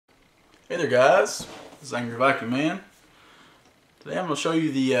Hey there guys, this is Angry Viking Man. Today I'm going to show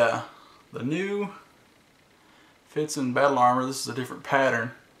you the new Fitzen battle armor. This is a different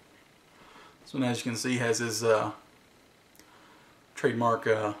pattern. This one, as you can see, has his trademark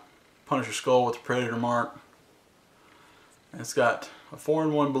Punisher skull with the Predator mark. And it's got a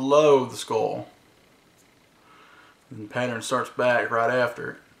 4-in-1 below the skull. And the pattern starts back right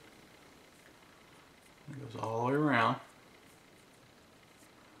after it. It goes all the way around.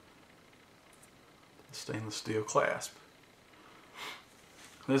 Stainless steel clasp.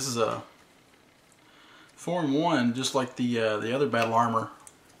 This is a 4-in-1, just like the other battle armor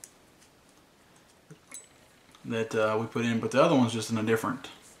that we put in, but the other one's just in a different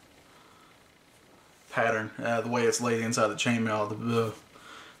pattern. The way it's laid inside the chainmail.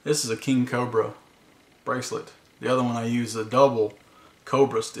 This is a King Cobra bracelet. The other one I use a double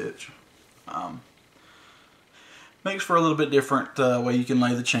Cobra stitch. Makes for a little bit different way you can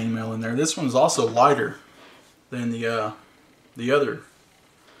lay the chainmail in there. This one's also lighter than the other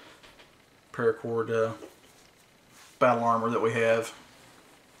paracord battle armor that we have.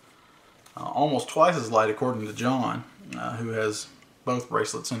 Almost twice as light according to John, who has both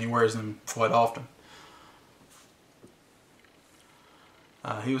bracelets and he wears them quite often.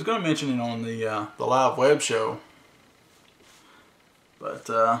 He was going to mention it on the live web show, but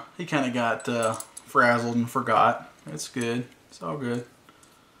he kind of got frazzled and forgot. It's good. It's all good.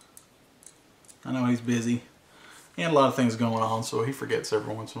 I know he's busy. He had a lot of things going on, so he forgets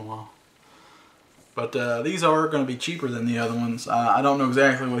every once in a while. But these are going to be cheaper than the other ones. I don't know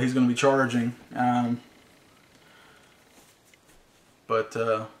exactly what he's going to be charging.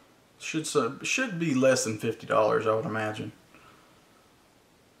 But should be less than $50, I would imagine.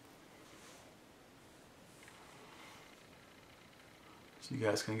 So you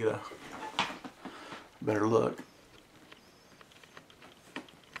guys can get a better look.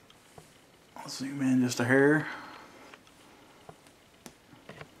 Let's zoom in just a hair.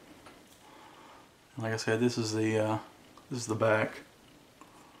 And like I said, this is the back.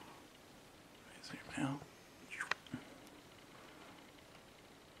 Zoom out.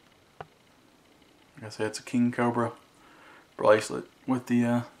 Like I said, it's a King Cobra bracelet with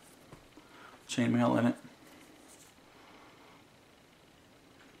the chainmail in it.